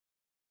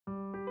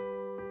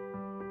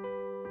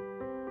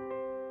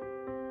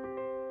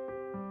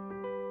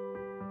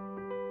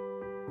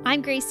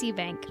I'm Grace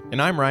Eubank.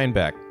 And I'm Ryan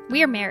Beck.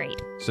 We are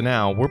married. So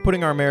now we're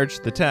putting our marriage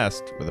to the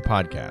test with a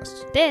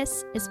podcast.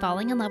 This is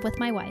Falling in Love with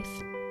My Wife.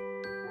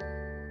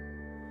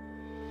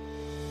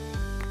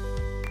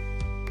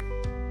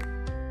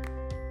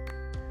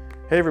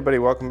 Hey everybody,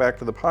 welcome back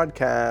to the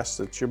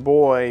podcast. It's your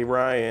boy,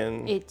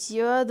 Ryan. It's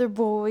your other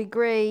boy,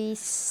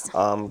 Grace.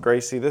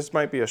 Gracie, this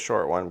might be a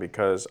short one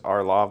because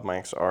our lav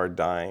mics are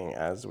dying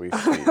as we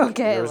speak.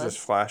 Okay, Yours is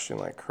flashing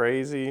like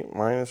crazy.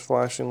 Mine is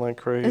flashing like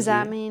crazy. Does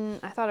that mean,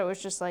 I thought it was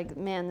just like,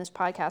 man, this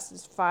podcast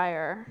is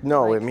fire.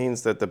 No, like, it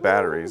means that the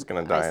battery is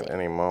going to die I at see.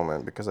 any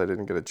moment because I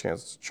didn't get a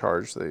chance to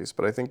charge these.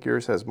 But I think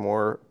yours has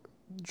more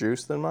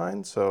juice than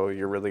mine, so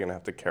you're really going to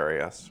have to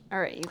carry us. All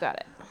right, you got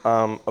it.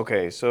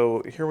 Okay,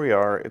 so here we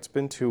are. It's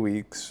been 2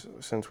 weeks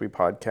since we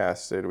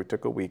podcasted. We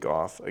took a week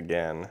off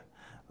again.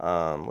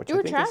 Which You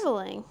were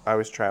traveling. I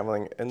was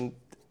traveling, and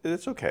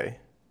it's okay.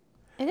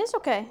 It is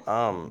okay.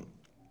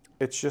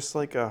 It's just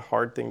like a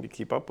hard thing to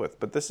keep up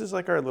with. But this is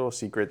like our little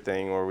secret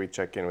thing where we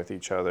check in with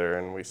each other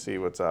and we see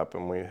what's up,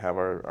 and we have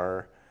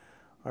our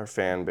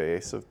fan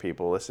base of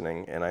people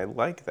listening, and I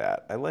like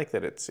that. I like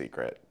that it's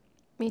secret.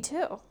 Me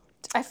too.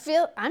 I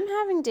feel I'm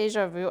having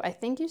deja vu. I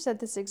think you said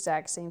this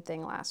exact same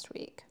thing last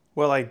week.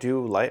 Well, I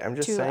do like. I'm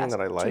just saying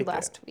that I like two it.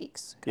 last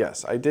weeks.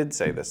 Yes, I did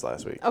say this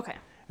last week. Okay.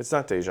 It's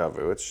not deja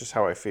vu. It's just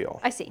how I feel.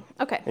 I see.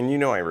 Okay. And you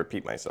know I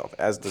repeat myself,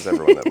 as does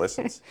everyone that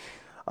listens.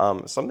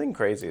 Something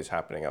crazy is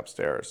happening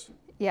upstairs.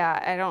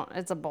 Yeah,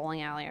 it's a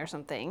bowling alley or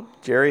something.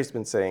 Jerry's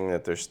been saying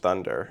that there's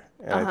thunder,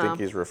 and I think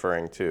he's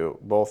referring to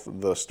both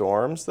the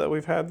storms that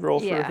we've had roll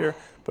through here,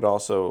 but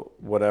also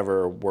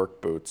whatever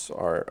work boots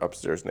our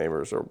upstairs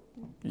neighbors are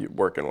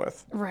working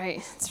with. Right.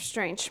 It's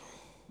strange.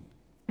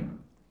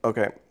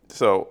 Okay,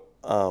 so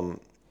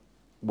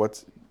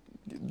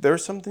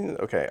there's something,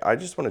 okay, I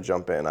just want to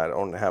jump in. I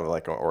don't have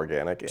like an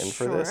organic in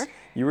for this. Sure.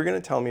 You were going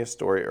to tell me a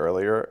story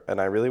earlier,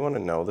 and I really want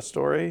to know the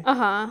story.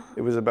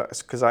 It was about,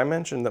 because I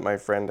mentioned that my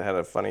friend had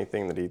a funny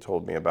thing that he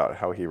told me about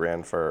how he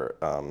ran for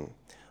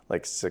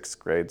like 6th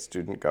grade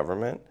student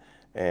government,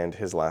 and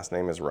his last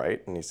name is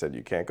Wright, and he said,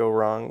 you can't go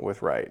wrong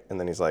with Wright. And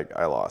then he's like,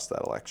 I lost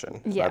that election.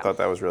 Yeah. I thought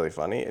that was really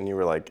funny, and you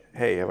were like,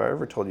 hey, have I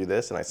ever told you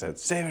this? And I said,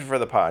 save it for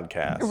the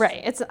podcast.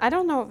 Right. I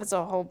don't know if it's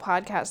a whole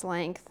podcast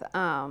length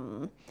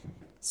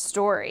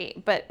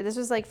story, but this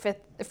was like 4th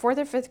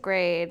or 5th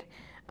grade.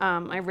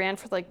 I ran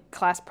for like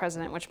class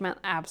president, which meant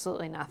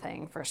absolutely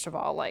nothing. First of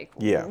all, like,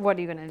 what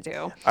are you gonna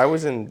do? I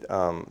was in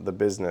the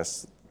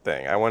business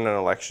thing. I won an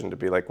election to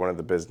be like one of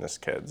the business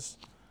kids,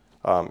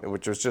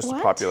 which was just a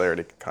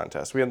popularity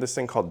contest. We had this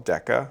thing called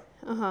DECA,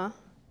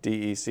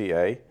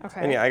 DECA.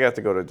 Okay. And yeah, I got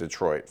to go to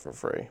Detroit for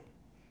free.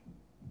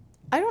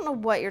 I don't know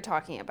what you're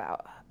talking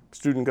about.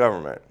 Student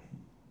government.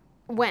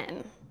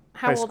 When?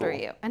 How High old are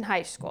school. you? In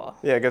high school.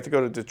 Yeah, I got to go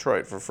to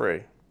Detroit for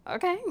free.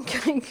 Okay,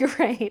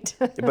 great.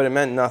 But it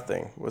meant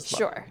nothing.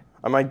 Sure.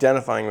 I'm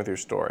identifying with your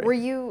story. Were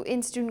you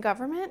in student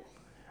government?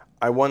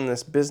 I won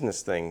this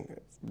business thing,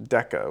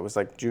 DECA. It was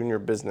like junior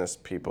business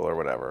people or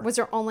whatever. Was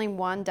there only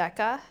one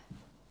DECA?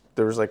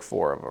 There was like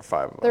 4 or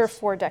 5 of us. There were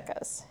 4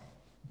 DECAs.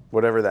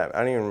 Whatever that, I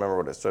don't even remember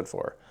what it stood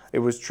for. It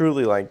was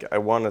truly like I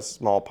won a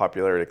small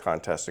popularity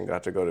contest and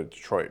got to go to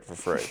Detroit for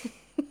free.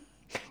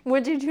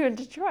 What did you do in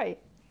Detroit?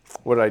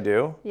 What did I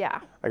do?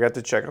 Yeah. I got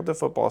to check out the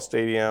football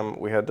stadium.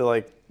 We had to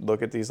like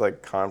look at these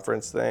like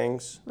conference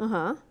things.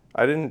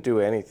 I didn't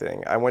do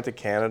anything. I went to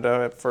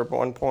Canada for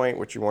one point,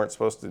 which you weren't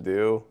supposed to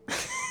do.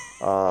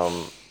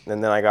 And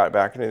then I got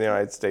back into the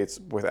United States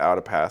without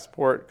a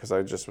passport because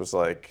I just was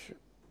like,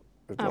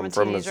 I'm a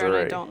from teenager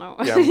Missouri. and I don't know.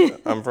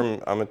 Yeah,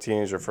 I'm a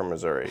teenager from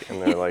Missouri,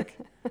 and they're like,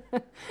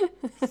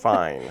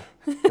 fine,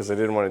 because they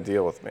didn't want to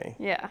deal with me.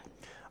 Yeah.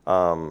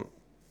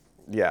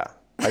 Yeah,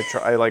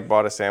 I like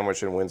bought a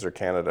sandwich in Windsor,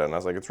 Canada, and I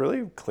was like, it's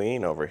really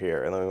clean over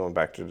here, and then we went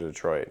back to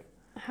Detroit.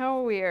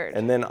 How weird.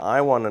 And then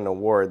I won an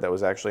award that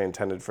was actually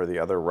intended for the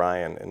other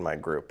Ryan in my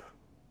group.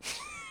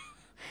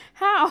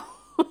 How?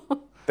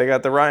 They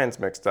got the Ryans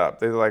mixed up.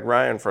 They were like,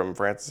 Ryan from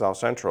Francis South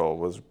Central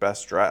was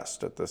best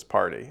dressed at this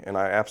party, and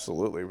I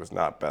absolutely was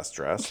not best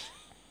dressed.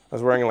 I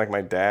was wearing like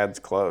my dad's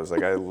clothes.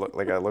 I looked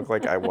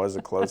like I was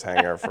a clothes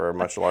hanger for a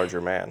much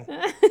larger man.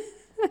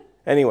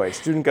 Anyway,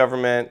 student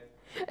government.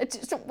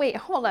 So, wait,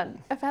 hold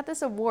on. About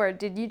this award,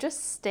 did you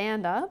just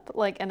stand up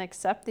and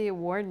accept the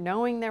award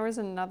knowing there was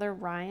another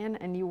Ryan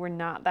and you were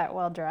not that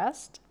well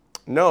dressed?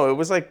 No, it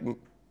was like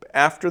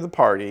after the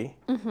party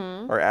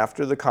or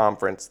after the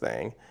conference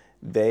thing,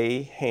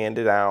 they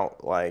handed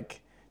out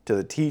like to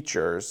the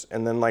teachers,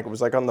 and then like it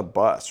was like on the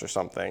bus or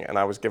something, and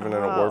I was given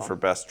an award for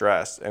best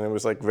dressed, and it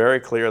was like very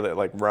clear that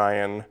like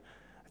Ryan,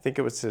 I think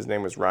his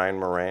name was Ryan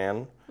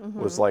Moran,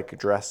 was like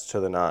dressed to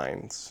the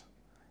nines.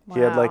 He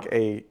had like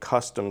a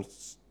custom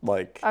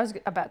like. I was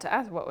about to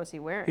ask, what was he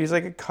wearing? He's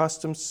like a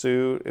custom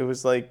suit. It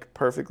was like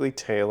perfectly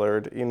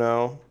tailored, you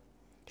know.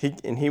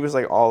 He was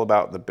like all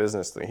about the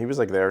business thing. He was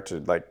like there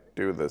to like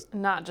do this.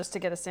 Not just to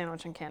get a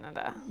sandwich in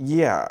Canada.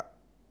 Yeah,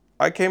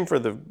 I came for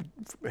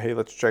hey,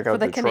 let's check out For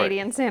the Detroit.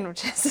 Canadian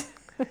sandwiches.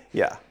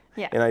 Yeah.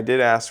 Yeah. And I did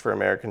ask for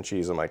American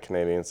cheese on my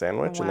Canadian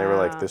sandwich, and they were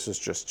like, this is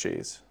just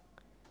cheese.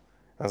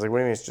 I was like, what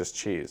do you mean it's just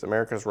cheese?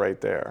 America's right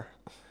there.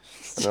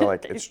 And they're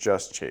like, it's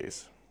just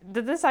cheese.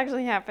 Did this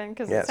actually happen?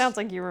 Because Yes. it sounds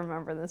like you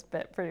remember this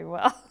bit pretty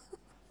well.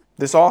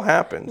 This all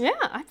happened. Yeah,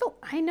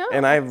 I know.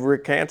 And I've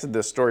recanted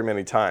this story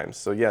many times.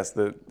 So yes,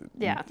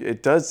 Yeah.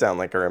 it does sound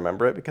like I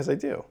remember it because I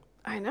do.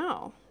 I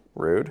know.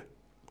 Rude.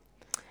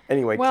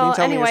 Anyway, can Well, you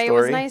tell me your anyway, it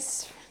story? was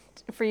nice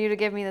for you to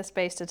give me the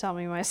space to tell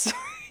me my story.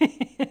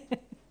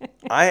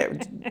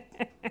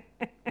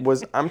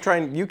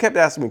 You kept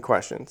asking me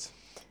questions.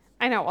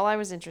 I know. Well, I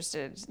was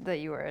interested that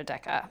you were a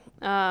DECA.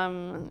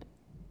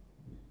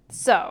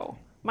 So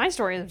my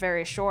story is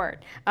very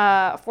short.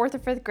 4th or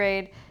 5th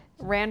grade,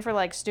 ran for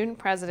like student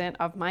president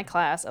of my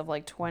class of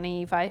like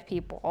 25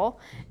 people,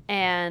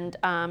 and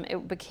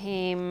it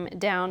became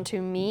down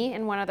to me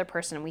and one other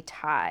person, and we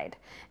tied.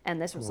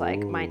 And this was like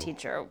my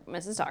teacher,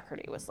 Mrs.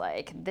 Doherty, was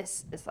like,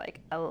 "This is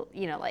like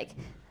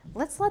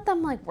let's let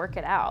them like work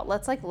it out.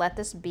 Let's like let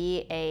this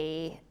be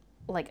a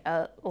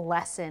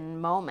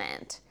lesson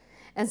moment."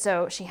 And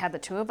so she had the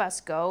two of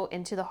us go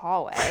into the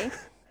hallway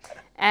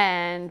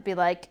and be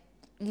like,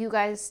 "You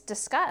guys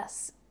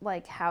discuss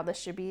like how this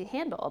should be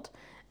handled."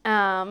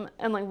 And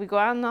like we go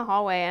out in the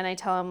hallway and I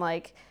tell him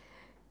like,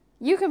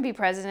 "You can be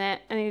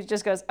president," and he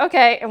just goes,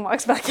 "Okay," and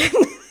walks back in.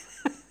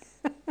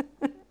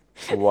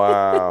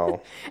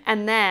 Wow.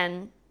 And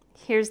then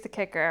here's the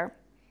kicker.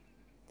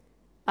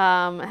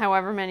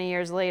 However many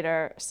years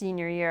later,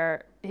 senior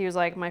year, he was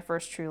like my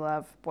first true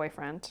love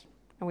boyfriend,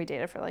 and we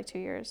dated for like 2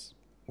 years.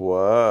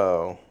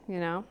 Whoa. You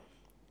know,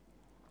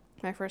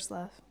 my first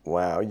love.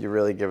 Wow, you're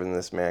really giving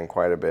this man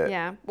quite a bit.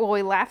 Yeah. Well,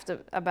 we laughed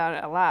about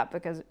it a lot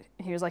because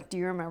he was like, "Do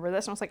you remember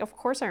this?" And I was like, "Of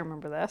course I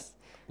remember this."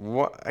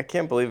 What? I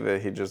can't believe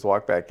that he just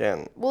walked back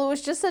in. Well, it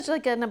was just such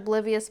like an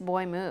oblivious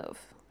boy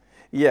move.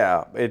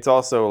 Yeah, it's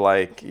also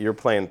like you're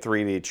playing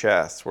 3D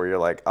chess where you're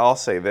like, I'll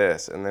say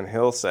this, and then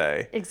he'll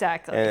say,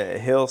 Exactly.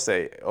 and he'll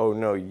say, oh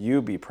no,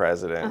 you be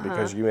president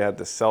because you had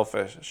the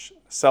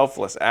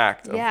selfless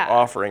act of Yeah.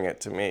 offering it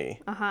to me.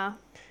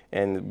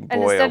 And boy, And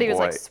instead oh he was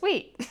boy. like,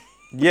 "Sweet."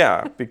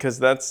 Yeah, because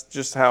that's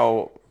just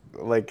how,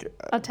 like,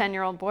 A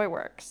 10-year-old boy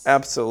works.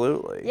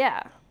 absolutely.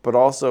 Yeah. But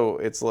also,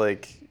 it's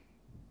like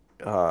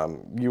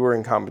you were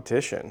in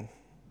competition.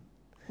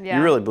 Yeah.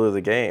 You really blew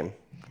the game.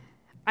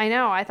 I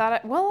know. I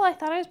thought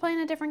I was playing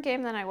a different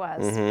game than I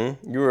was.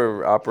 You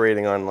were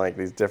operating on like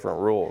these different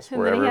rules And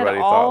where then he had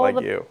everybody thought like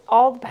the, you.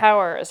 all the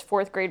power as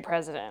 4th grade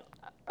president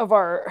of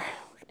our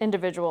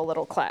individual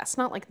little class,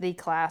 not like the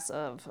class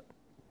of.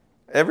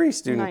 Every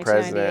student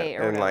president 1998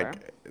 or and whatever.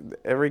 like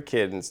every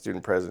kid and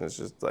student president is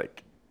just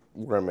like,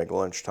 we're gonna make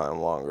lunchtime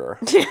longer.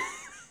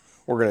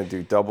 We're gonna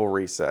do double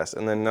recess,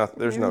 and then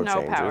there's no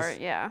changes. Power.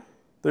 Yeah.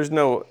 There's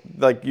no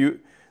like you.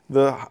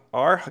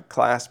 Our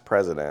class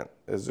president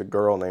is a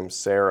girl named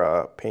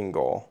Sarah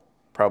Pingle.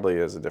 Probably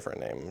is a different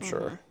name, I'm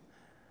sure.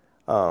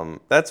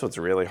 That's what's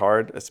really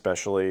hard,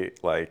 especially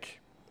like.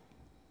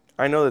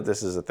 I know that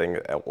this is a thing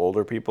that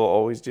older people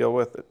always deal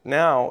with.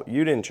 Now,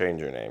 you didn't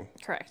change your name.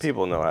 Correct.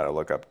 People know how to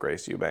look up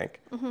Grace Eubank.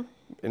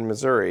 In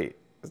Missouri,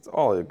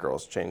 all the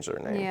girls change their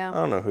name. Yeah. I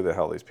don't know who the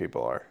hell these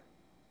people are.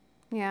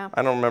 Yeah.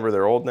 I don't remember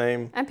their old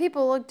name. And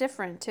people look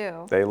different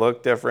too. They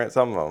look different,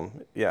 some of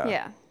them, yeah.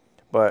 Yeah.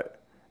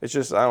 But it's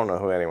just, I don't know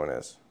who anyone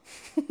is.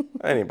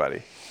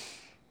 Anybody.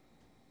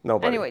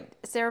 Nobody. Anyway,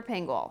 Sarah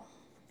Pangol.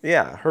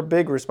 Yeah, her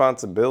big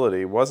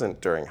responsibility wasn't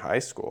during high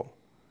school.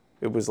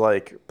 It was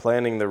like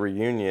planning the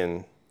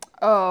reunion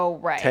Oh,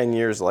 right. 10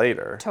 years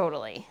later.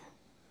 Totally.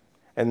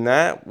 And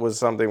that was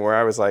something where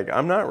I was like,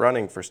 I'm not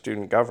running for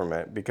student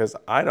government because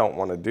I don't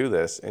want to do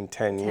this in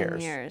 10 years.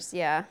 10 years,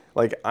 yeah.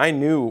 Like I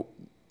knew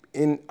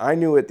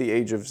at the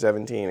age of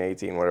 17,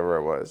 18, whatever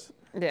I was,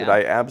 that Yeah.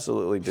 I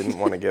absolutely didn't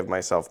want to give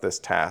myself this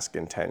task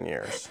in 10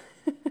 years.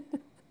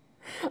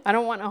 I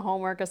don't want a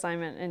homework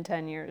assignment in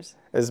 10 years.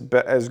 As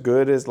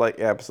good as like,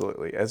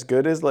 absolutely, as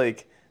good as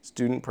like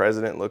student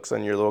president looks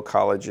on your little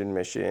college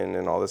admission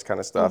and all this kind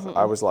of stuff,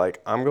 I was like,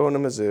 I'm going to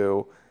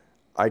Mizzou.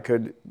 I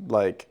could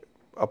like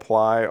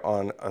apply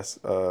on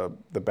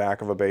the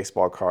back of a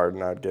baseball card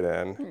and I'd get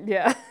in.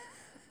 Yeah.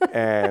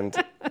 And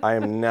I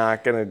am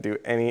not going to do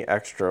any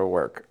extra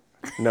work.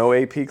 No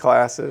AP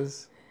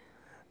classes.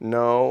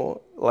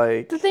 No,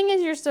 like, The thing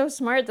is, you're so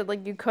smart that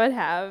like you could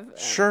have.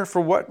 sure,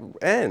 for what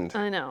end?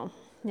 I know.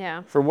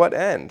 Yeah. For what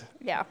end?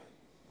 Yeah.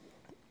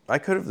 I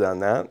could have done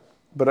that.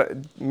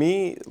 But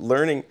me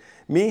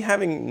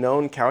having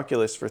known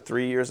calculus for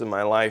 3 years of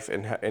my life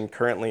and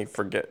currently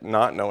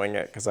not knowing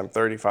it because I'm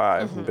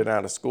 35 and been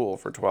out of school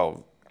for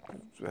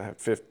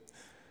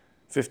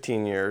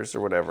 15 years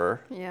or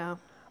whatever. Yeah.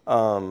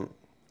 I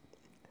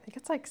think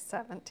it's like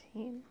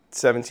 17.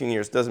 17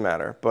 years, doesn't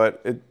matter.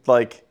 But it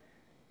like,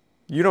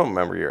 you don't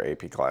remember your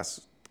AP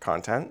class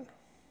content?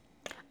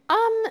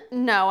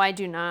 No, I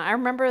do not. I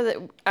remember that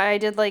I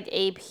did like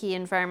AP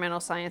environmental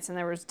science, and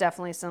there was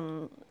definitely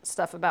some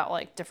stuff about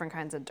like different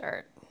kinds of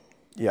dirt.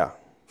 Yeah,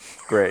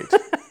 great.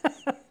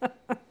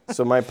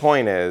 So my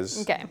point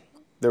is, Okay.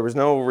 there was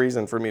no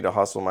reason for me to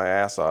hustle my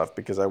ass off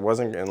because I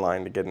wasn't in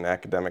line to get an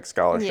academic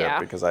scholarship Yeah.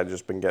 because I'd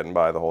just been getting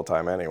by the whole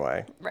time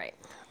anyway. Right.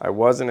 I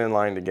wasn't in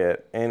line to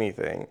get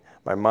anything.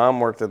 My mom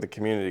worked at the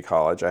community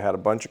college. I had a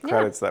bunch of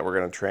credits that were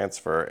going to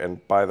transfer.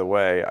 And by the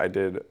way, I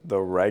did the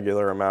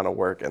regular amount of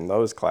work in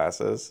those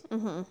classes.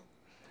 Mm-hmm.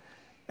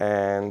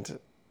 And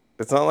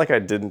it's not like I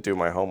didn't do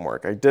my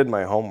homework. I did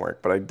my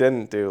homework, but I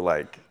didn't do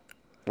like,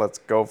 let's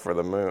go for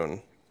the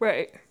moon.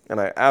 Right. And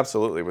I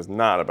absolutely was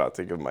not about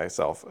to give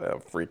myself a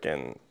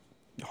freaking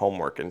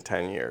homework in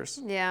 10 years.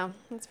 Yeah,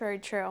 that's very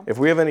true. If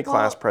we have any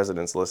class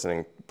presidents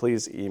listening,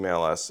 please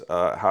email us.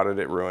 How did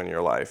it ruin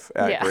your life?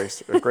 At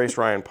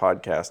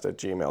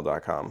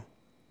GraceRyanPodcast@gmail.com.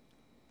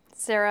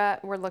 Sarah,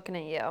 we're looking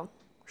at you.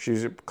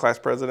 She's a class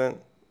president?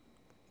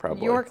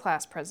 Probably. Your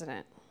class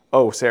president.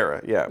 Oh,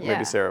 Sarah. Yeah, Yeah.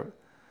 maybe Sarah.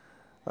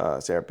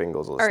 Sarah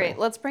Bingle's listening. All right,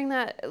 let's bring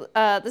that.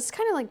 This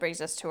kind of like brings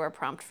us to our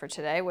prompt for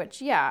today,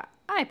 which, yeah,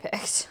 I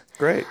picked.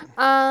 Great.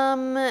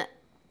 Now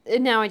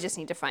I just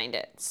need to find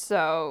it.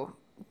 So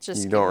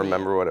just You don't give me-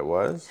 remember what it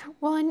was?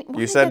 Well,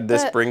 You said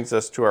this brings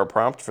us to our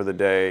prompt for the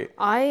day.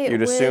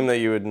 You'd assume that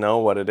you would know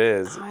what it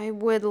is. I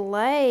would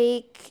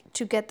like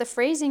to get the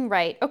phrasing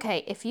right.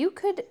 Okay, if you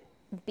could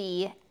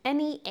be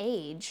any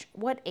age,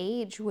 what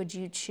age would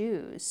you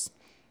choose?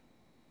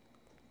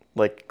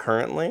 Like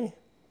currently?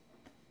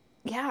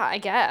 Yeah, I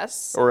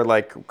guess. Or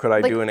like, could I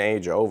Like- do an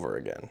age over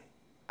again?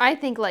 I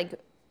think like,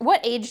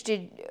 what is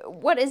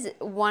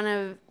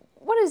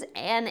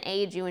an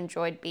age you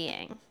enjoyed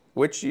being?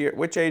 Which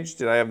age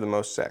did I have the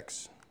most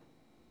sex?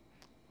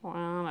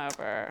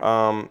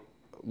 Whatever.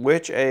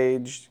 Which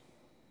age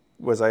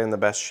was I in the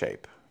best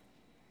shape?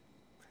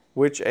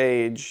 Which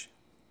age?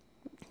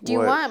 Do you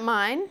want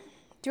mine?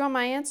 Do you want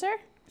my answer?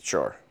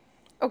 Sure.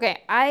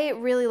 Okay, I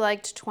really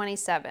liked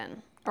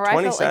 27. Or I felt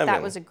like 27.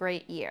 that was a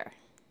great year.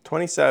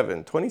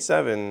 27.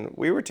 27.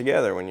 We were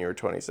together when you were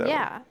 27.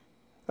 Yeah.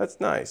 That's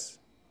nice.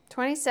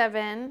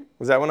 27.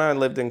 Was that when I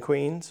lived in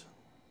Queens?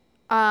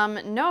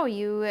 No,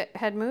 you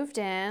had moved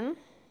in.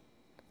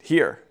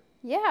 Here.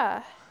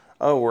 Yeah.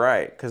 Oh,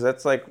 right. Because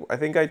that's like, I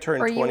think I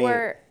turned Or 20. you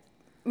were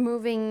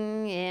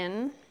moving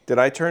in, Did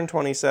I turn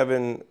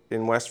 27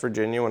 in West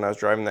Virginia when I was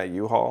driving that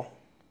U-Haul?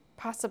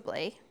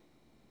 possibly.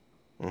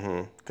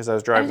 Because I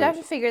was I driving. would have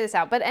to figure this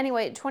out. But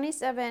anyway,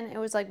 27, it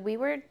was like we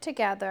were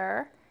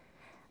together.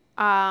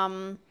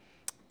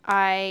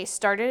 I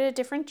started a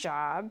different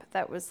job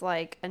that was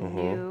like a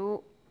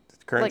new,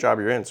 Current like- job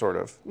you're in, sort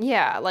of.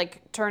 yeah,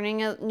 like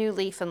turning a new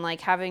leaf and like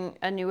having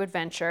a new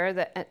adventure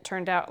that it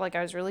turned out like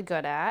I was really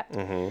good at.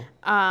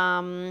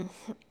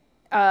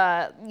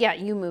 Yeah,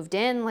 you moved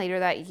in later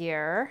that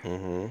year.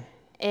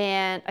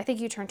 And I think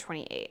you turned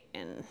 28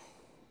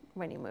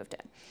 when you moved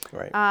in.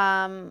 Right.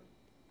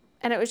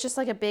 And it was just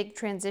like a big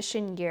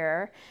transition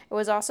year. It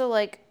was also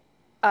like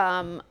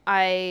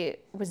I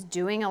was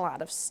doing a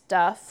lot of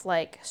stuff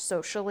like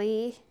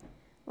socially.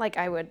 Like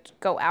I would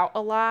go out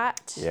a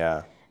lot,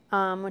 yeah.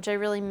 which I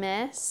really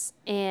miss.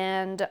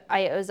 And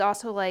it was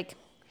also like,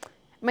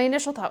 my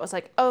initial thought was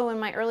like, oh, in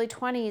my early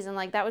 20s, and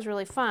like that was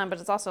really fun. But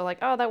it's also like,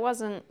 oh, that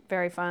wasn't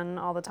very fun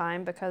all the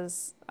time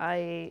because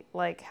I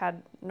like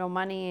had no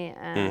money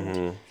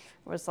and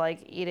was like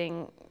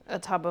eating a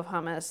tub of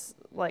hummus,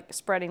 like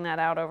spreading that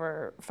out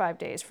over 5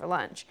 days for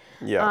lunch.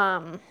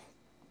 Yeah.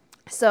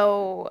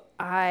 So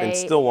I and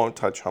still won't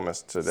touch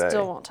hummus today.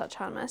 still won't touch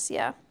hummus.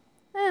 Yeah,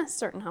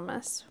 certain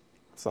hummus.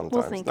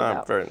 Sometimes. think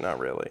not about- not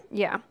really.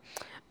 Yeah.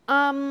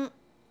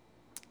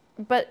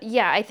 But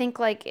yeah, I think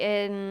like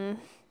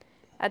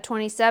at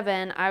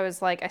 27, I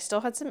was like, I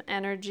still had some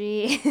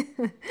energy.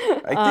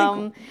 I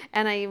think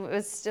And I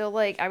was still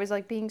like, I was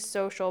like being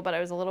social, but I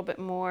was a little bit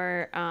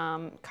more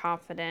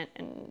confident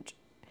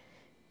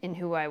in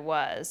who I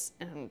was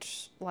and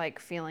like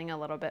feeling a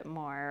little bit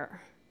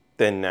more,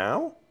 then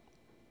now?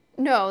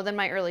 no, than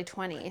my early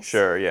 20s.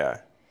 Sure, yeah.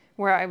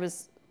 Where I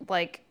was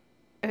like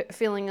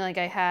feeling like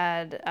I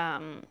had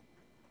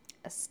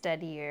a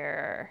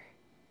steadier,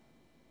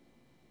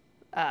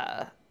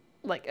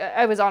 like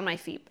I was on my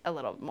feet a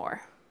little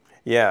more.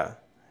 Yeah.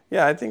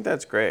 Yeah, I think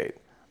that's great.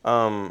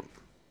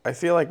 I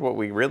feel like what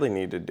we really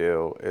need to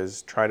do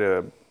is try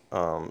to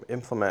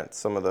implement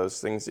some of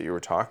those things that you were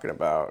talking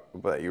about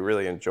that you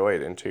really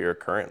enjoyed into your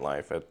current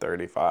life at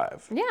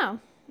 35. Yeah,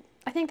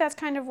 I think that's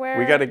kind of where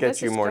We got to get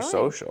this you is more going.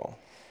 social.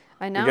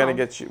 I know. We got to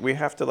get you, we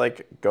have to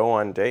like go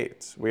on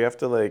dates. We have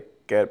to like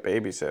get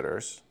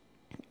babysitters.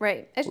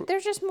 Right.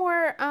 There's just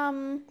more.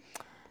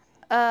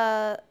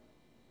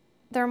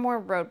 There are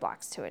more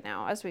roadblocks to it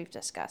now, as we've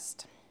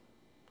discussed.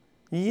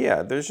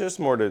 Yeah, there's just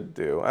more to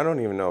do. I don't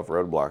even know if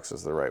roadblocks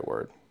is the right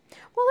word.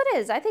 Well, it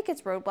is. I think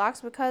it's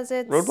roadblocks because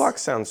it's Roadblocks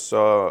sounds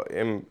so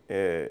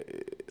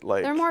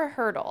like They're more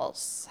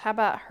hurdles. How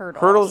about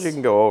hurdles? hurdles you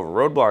can go over.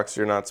 Roadblocks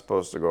you're not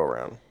supposed to go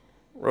around.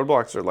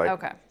 Roadblocks are like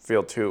Okay.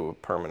 feel too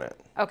permanent.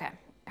 Okay,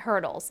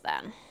 hurdles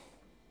then.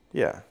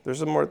 Yeah,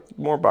 there's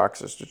more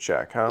boxes to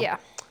check, huh? Yeah.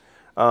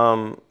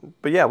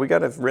 But yeah, we got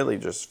to really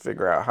just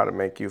figure out how to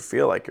make you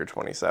feel like you're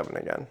 27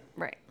 again.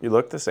 Right. You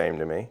look the same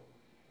to me.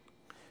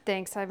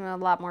 Thanks. I'm a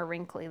lot more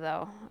wrinkly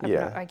though.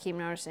 Yeah. I keep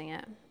noticing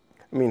it.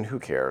 I mean, who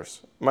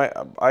cares?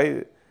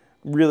 I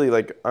really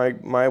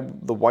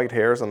the white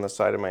hairs on the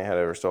side of my head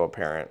are so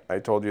apparent. I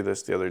told you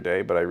this the other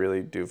day, but I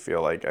really do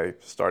feel like I'm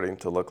starting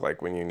to look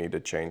like when you need to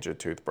change a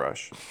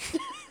toothbrush.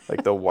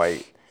 Like the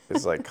white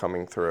is like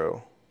coming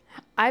through.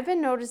 I've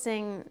been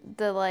noticing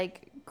the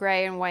like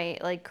gray and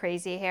white like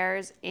crazy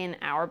hairs in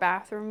our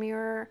bathroom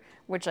mirror,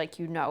 which like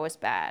is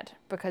bad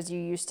because you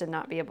used to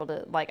not be able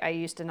to I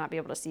used to not be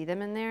able to see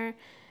them in there,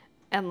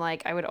 and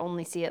like I would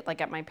only see it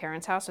like at my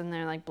parents' house when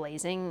they're like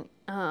blazing.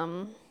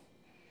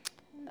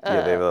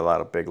 Yeah, they have a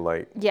lot of big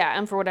light. Yeah,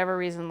 and for whatever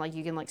reason, like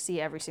you can like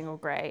see every single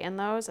gray in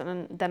those,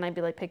 and then I'd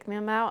be like picking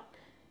them out.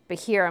 But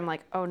here I'm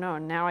like, oh no,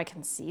 now I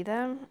can see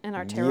them in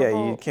our terrible.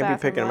 Yeah, you can't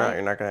be picking them out. light.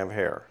 You're not gonna have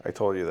hair. I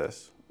told you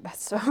this.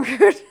 That's so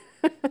rude.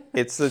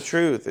 It's the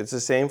truth. It's the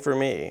same for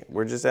me.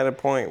 We're just at a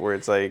point where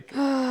it's like,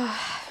 I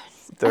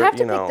have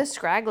to pick the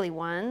scraggly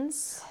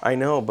ones. I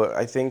know, but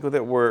I think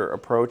that we're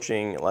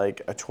approaching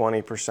like a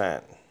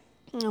 20%.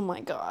 Oh my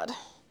god.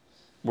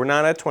 We're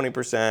not at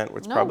 20%.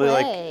 It's No probably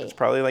way. it's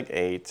probably like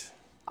 8.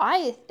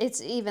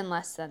 It's even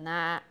less than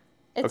that.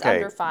 It's Okay.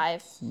 under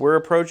 5. We're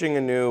approaching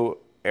a new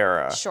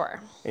era. Sure.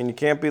 And you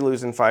can't be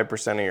losing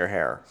 5% of your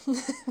hair.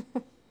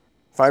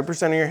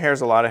 5% of your hair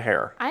is a lot of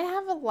hair. I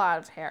have a lot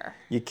of hair.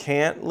 You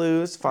can't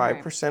lose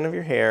 5% of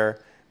your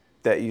hair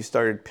that you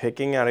started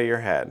picking out of your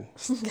head.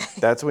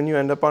 That's when you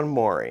end up on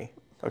Maury.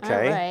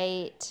 Okay? All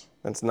right.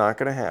 That's not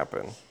going to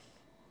happen.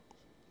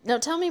 Now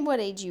tell me what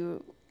age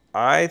you.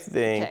 I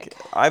think Pick.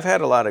 I've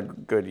had a lot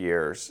of good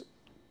years.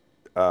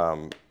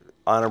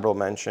 Honorable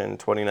mention,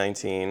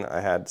 2019,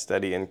 I had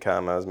steady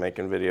income. I was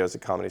making videos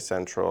at Comedy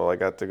Central. I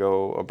got to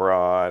go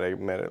abroad. I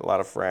met a lot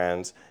of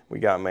friends. We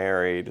got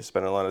married,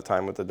 spent a lot of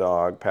time with the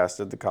dog, passed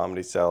at the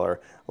Comedy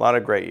Cellar. A lot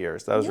of great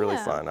years. That was really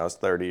Yeah. fun. I was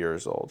 30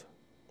 years old,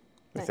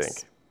 Nice. I think.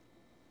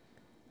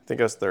 I think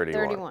I was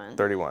 31.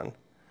 31.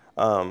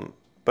 31.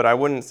 But I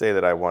wouldn't say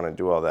that I want to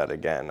do all that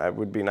again. It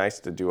would be nice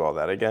to do all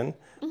that again,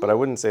 but I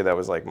wouldn't say that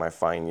was like my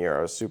fine year.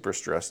 I was super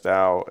stressed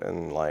out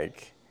and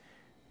like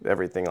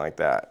everything like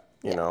that,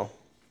 you know?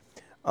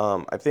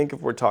 I think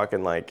if we're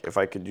talking like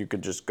you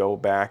could just go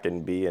back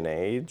and be an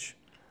age,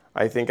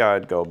 I think I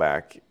would go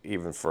back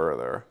even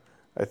further.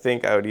 I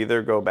think I would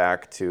either go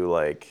back to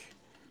like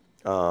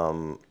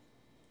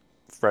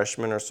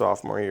freshman or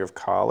sophomore year of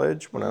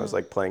college when I was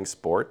like playing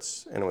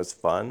sports and it was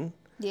fun.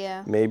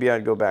 Yeah. Maybe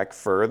I'd go back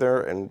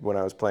further and when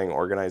I was playing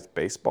organized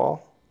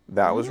baseball.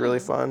 That was really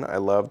fun. I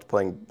loved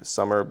playing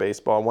summer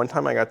baseball. One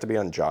time I got to be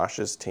on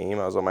Josh's team.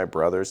 I was on my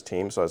brother's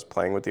team, so I was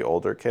playing with the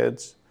older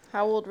kids.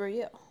 How old were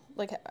you?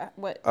 Like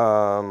what?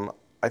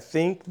 I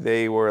think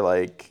they were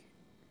like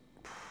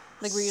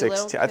Like were you 16.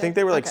 little? I think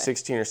they were like Okay.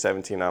 16 or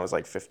 17. I was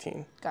like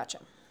 15. Gotcha.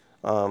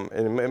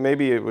 And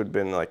maybe it would have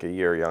been like a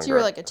year younger. So you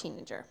were like a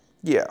teenager.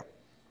 Yeah.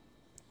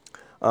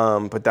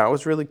 But that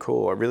was really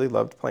cool. I really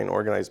loved playing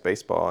organized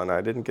baseball, and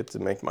I didn't get to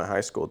make my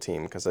high school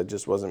team because I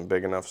just wasn't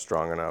big enough,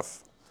 strong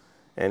enough,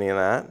 any of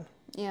that.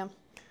 Yeah.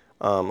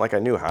 Like I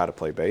knew how to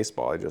play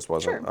baseball, I just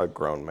wasn't Sure. a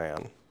grown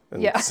man.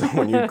 And Yeah. so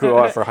when you go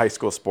out for high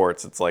school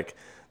sports, it's like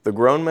the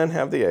grown men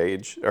have the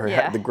age, or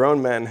Yeah. the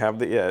grown men have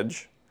the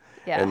edge,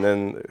 Yeah. and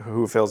then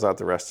who fills out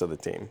the rest of the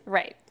team?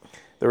 Right.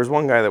 There was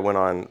one guy that went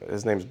on,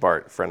 his name's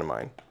Bart, a friend of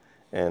mine,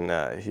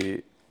 and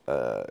he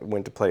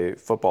went to play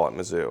football at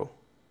Mizzou.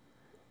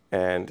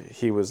 And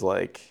he was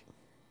like,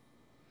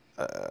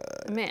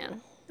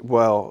 Man.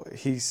 well,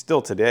 he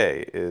still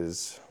today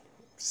is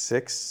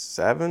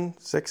 6'7",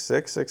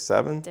 6'6",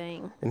 6'7".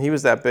 Dang. And he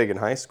was that big in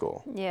high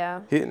school.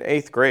 Yeah. In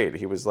 8th grade,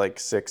 he was like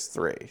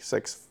 6'3",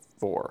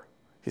 6'4".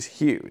 He's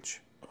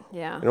huge.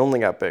 Yeah. It only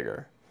got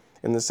bigger.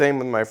 And the same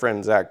with my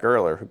friend Zach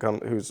Gerler,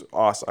 who's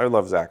awesome. I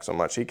love Zach so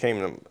much. He came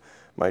to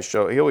my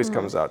show. He always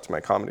comes out to my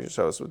comedy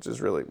shows, which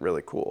is really,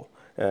 really cool.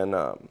 And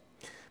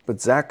but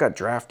Zach got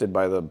drafted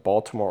by the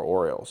Baltimore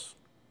Orioles.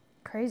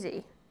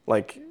 Crazy.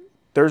 Like,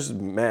 there's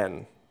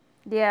men,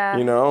 Yeah.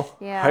 you know?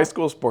 Yeah. High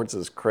school sports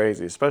is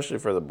crazy, especially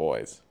for the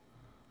boys.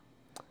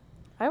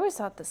 I always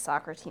thought the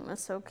soccer team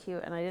was so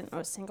cute, and I didn't know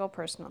a single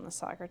person on the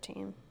soccer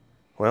team.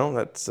 Well,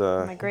 that's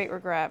My great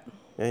regret.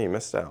 yeah, you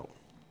missed out.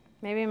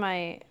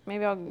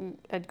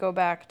 I'd go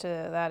back to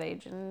that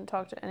age and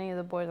talk to any of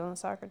the boys on the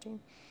soccer team.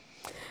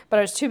 But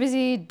I was too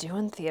busy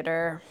doing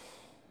theater.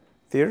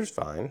 Theater's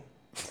fine.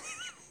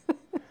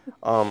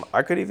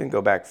 I could even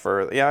go back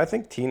further. Yeah, I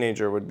think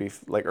teenager would be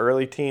like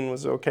early teen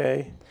was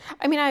okay.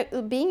 I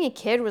mean, being a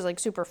kid was like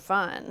super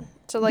fun.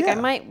 So like I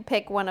Yeah. might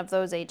pick one of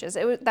those ages.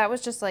 That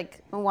was just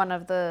like one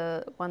of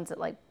the ones that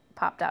like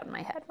popped out in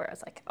my head where I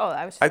was like, oh,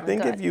 that was I feeling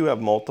think good. if you have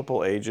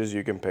multiple ages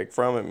you can pick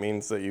from, it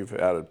means that you've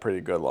had a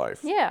pretty good life.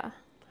 Yeah.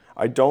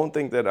 I don't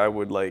think that I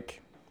would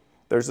like.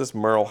 There's this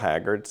Merle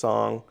Haggard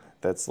song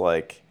that's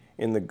like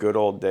in the good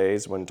old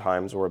days when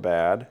times were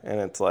bad, and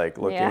it's like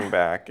looking Yeah.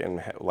 back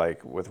and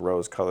like with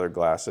rose-colored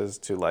glasses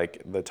to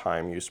like the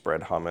time you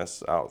spread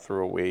hummus out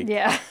through a week.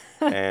 Yeah.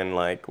 And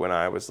like when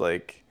I was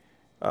like,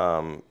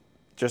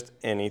 just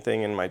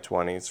anything in my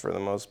 20s for the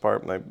most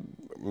part, my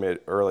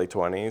early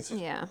 20s,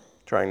 Yeah.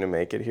 trying to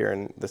make it here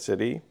in the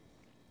city.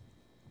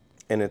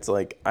 And it's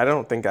like, I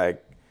don't think I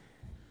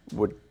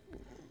would.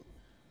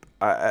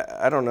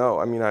 I don't know.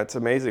 I mean, it's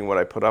amazing what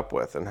I put up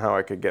with and how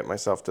I could get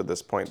myself to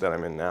this point that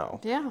I'm in now.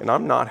 Yeah. And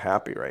I'm not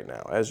happy right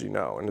now, as you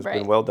know, and it's been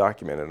Right. well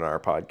documented in our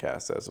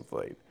podcast as of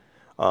late.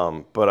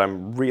 But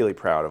I'm really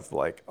proud of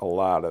like a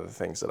lot of the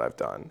things that I've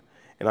done.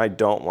 And I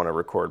don't want to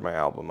record my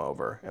album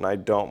over, and I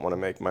don't want to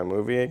make my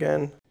movie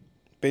again.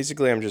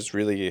 Basically, I'm just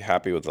really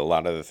happy with a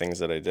lot of the things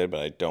that I did,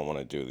 but I don't want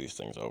to do these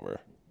things over.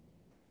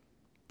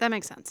 That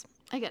makes sense.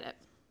 I get it.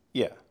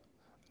 Yeah.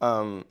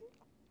 All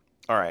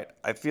right.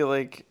 I feel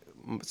like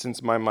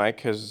since my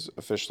mic has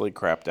officially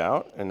crapped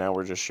out, and now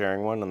we're just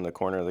sharing one on the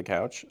corner of the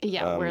couch.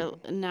 Yeah, we're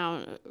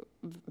now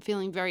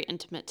feeling very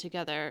intimate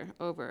together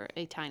over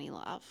a tiny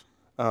laugh.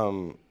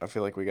 I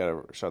feel like we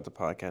gotta shut the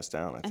podcast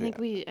down. I think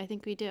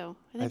we do.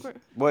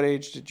 What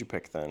age did you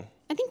pick then?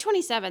 I think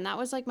 27. That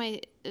was like my,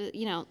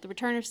 the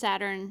return of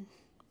Saturn,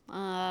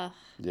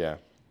 Yeah.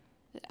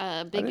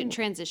 big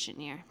transition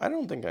year. I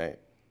don't think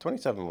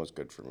 27 was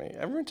good for me.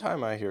 Every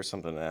time I hear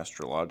something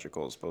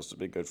astrological is supposed to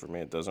be good for me,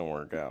 it doesn't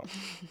work out.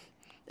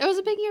 It was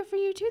a big year for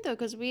you too, though,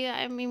 because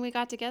we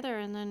got together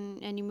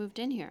and you moved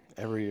in here.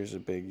 Every year's a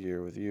big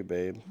year with you,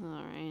 babe.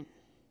 All right.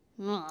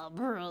 Oh,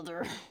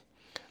 brother.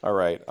 All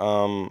right.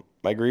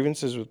 My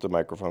grievance is with the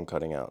microphone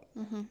cutting out.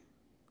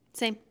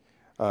 Same.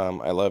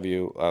 I love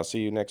you. I'll see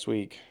you next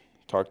week.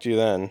 Talk to you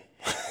then.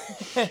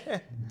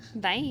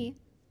 Bye.